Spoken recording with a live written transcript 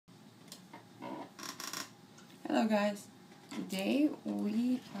Hello guys, today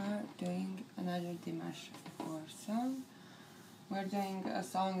we are doing another Dimash song. We're doing a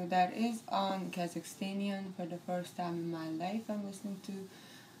song that is on Kazakhstanian. For the first time in my life I'm listening to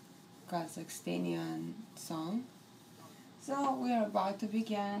Kazakhstanian song. So we are about to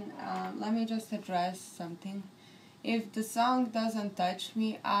begin. Let me just address something. If the song doesn't touch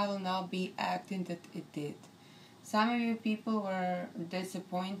me, I will not be acting that it did. Some of you people were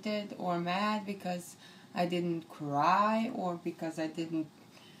disappointed or mad because I didn't cry, or because I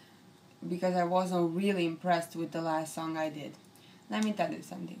wasn't really impressed with the last song I did. Let me tell you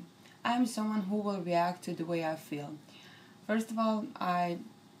something. I'm someone who will react to the way I feel. First of all, I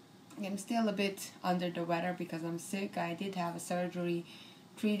am still a bit under the weather because I'm sick. I did have a surgery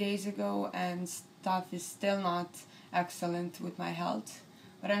 3 days ago and stuff is still not excellent with my health.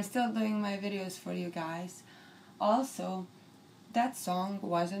 But I'm still doing my videos for you guys. Also, that song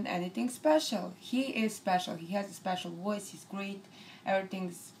wasn't anything special. He is special. He has a special voice. He's great.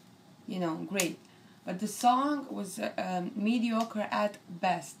 Everything's, great. But the song was mediocre at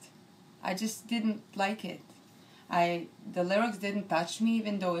best. I just didn't like it. The lyrics didn't touch me,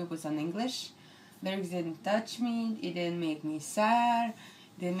 even though it was in English. Lyrics didn't touch me. It didn't make me sad.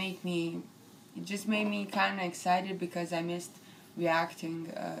 It just made me kind of excited because I missed reacting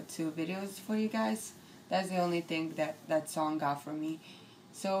to videos for you guys. That's the only thing that song got for me.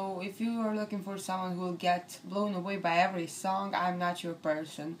 So if you are looking for someone who will get blown away by every song, I'm not your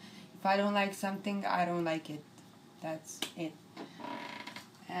person. If I don't like something, I don't like it. That's it.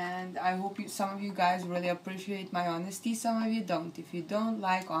 And I hope some of you guys really appreciate my honesty. Some of you don't. If you don't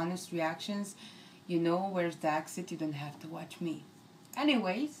like honest reactions, you know where's the exit. You don't have to watch me.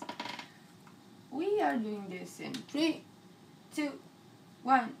 Anyways, we are doing this in 3, 2,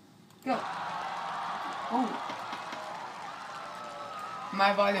 1, go. Oh,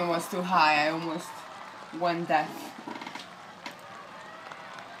 my volume was too high. I almost went deaf.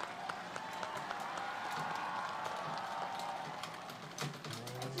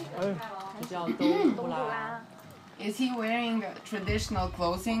 Is he wearing traditional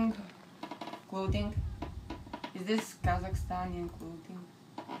clothing? Is this Kazakhstani clothing?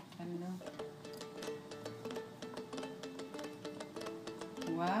 I don't know.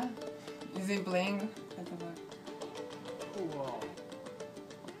 What? Is he playing? Wow.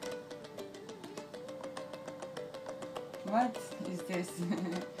 What is this?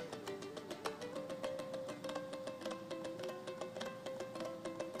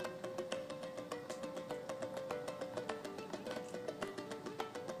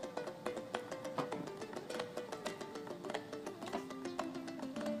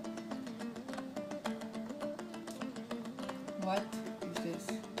 What is this?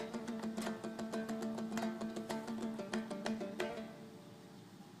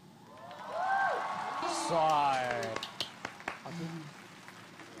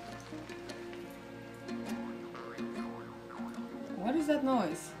 What is that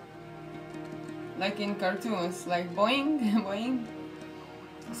noise? Like in cartoons, like boing, boing.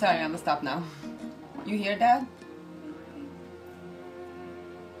 Sorry, I'm gonna stop now. You hear that?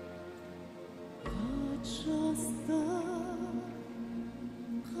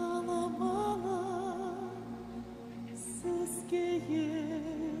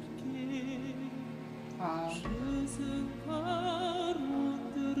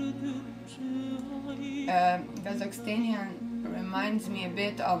 Kazakhstanian reminds me a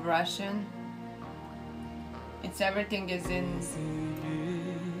bit of Russian. Everything is in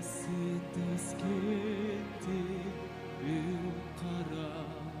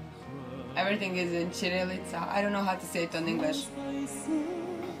Chirilica. I don't know how to say it in English.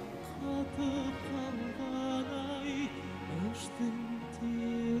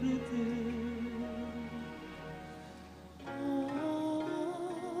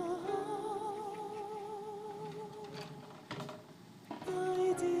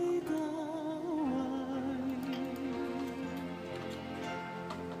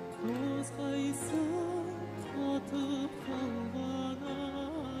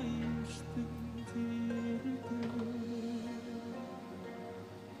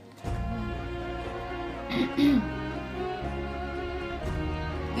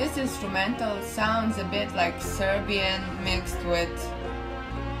 This instrumental sounds a bit like Serbian mixed with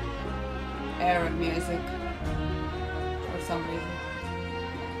Arab music for some reason.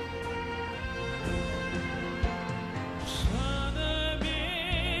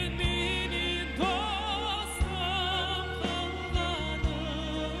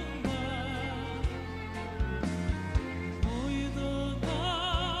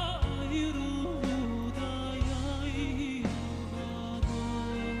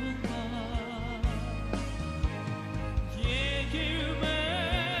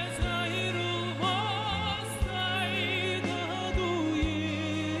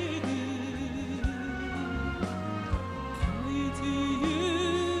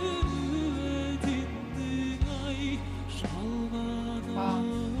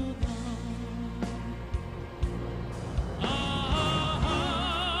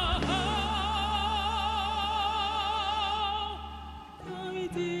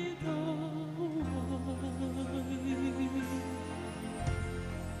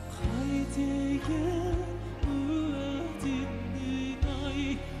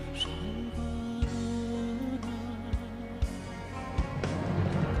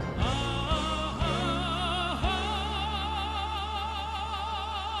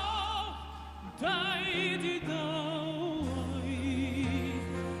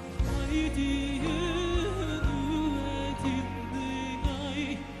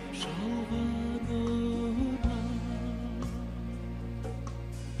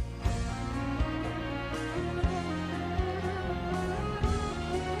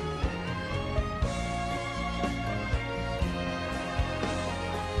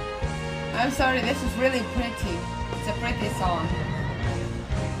 I'm sorry, this is really pretty. It's a pretty song.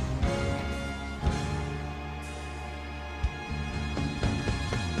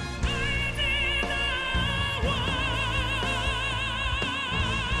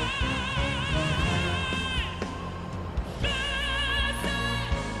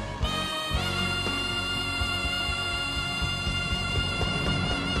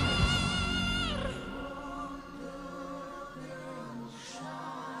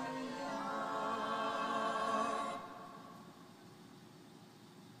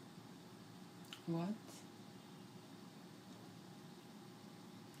 What?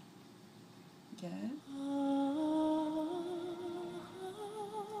 Yeah?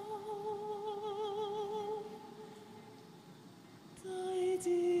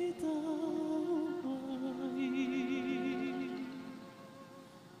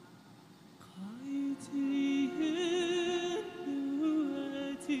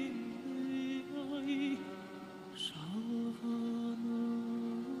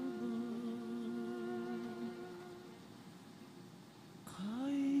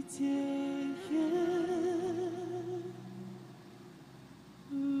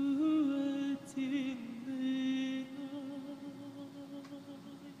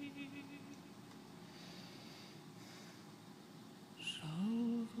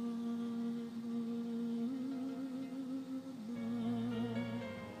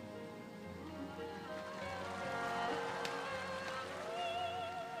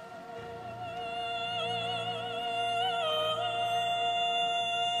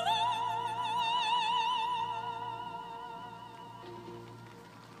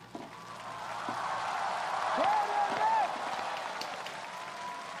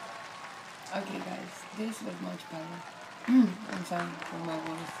 Okay guys, this was much better. I'm sorry for my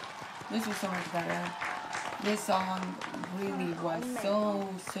voice. This was so much better. This song really was so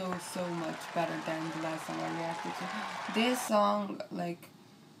much better than the last song I reacted to. This song, like,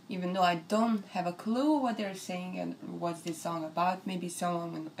 even though I don't have a clue what they're saying and what's this song about, maybe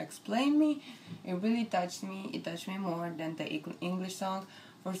someone will explain me. It really touched me. It touched me more than the English song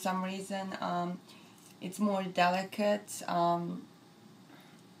for some reason. It's more delicate.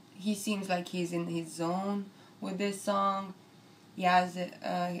 He seems like he's in his zone with this song. He has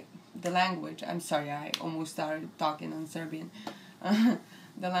the language. I'm sorry, I almost started talking on Serbian.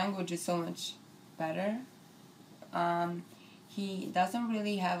 The language is so much better. He doesn't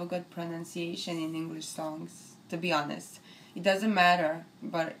really have a good pronunciation in English songs, to be honest. It doesn't matter,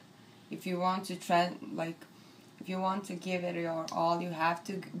 but if you want to if you want to give it your all, you have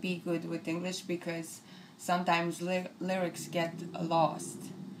to be good with English, because sometimes lyrics get lost.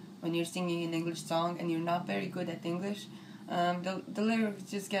 When you're singing an English song and you're not very good at English, the lyrics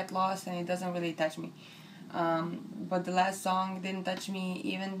just get lost and it doesn't really touch me. But the last song didn't touch me.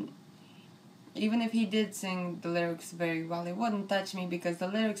 Even if he did sing the lyrics very well, it wouldn't touch me, because the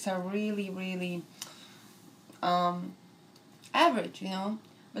lyrics are really average, you know.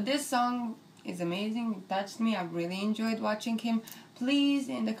 But this song is amazing. It touched me. I really enjoyed watching him. Please,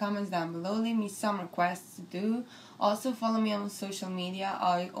 in the comments down below, leave me some requests to do. Also, follow me on social media.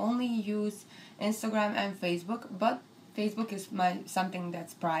 I only use Instagram and Facebook, but Facebook is something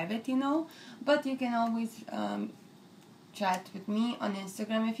that's private, you know. But you can always chat with me on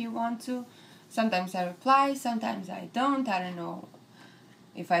Instagram if you want to. Sometimes I reply, sometimes I don't. I don't know.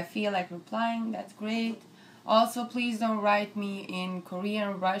 If I feel like replying, that's great. Also, please don't write me in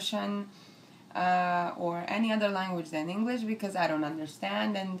Korean, Russian, or any other language than English, because I don't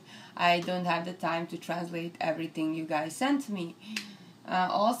understand and I don't have the time to translate everything you guys sent me.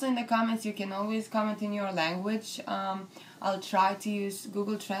 Also, in the comments, you can always comment in your language. I'll try to use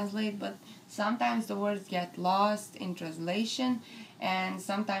Google Translate, but sometimes the words get lost in translation, and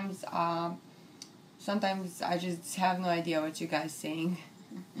sometimes I just have no idea what you guys saying.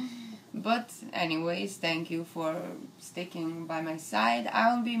 But anyways, thank you for sticking by my side.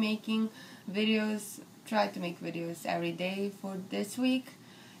 I will be making videos, try to make videos every day for this week,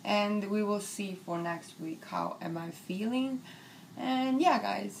 and we will see for next week how am I feeling. And yeah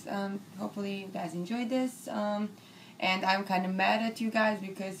guys, hopefully you guys enjoyed this, and I'm kind of mad at you guys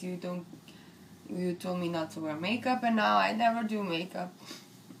because you told me not to wear makeup, and now I never do makeup.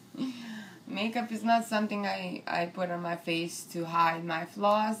 Makeup is not something I put on my face to hide my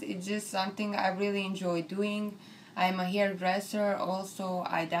flaws. It's just something I really enjoy doing. I'm a hairdresser, also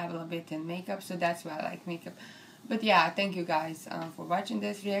I dabble a bit in makeup, so that's why I like makeup. But yeah, thank you guys for watching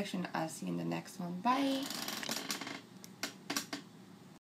this reaction. I'll see you in the next one. Bye!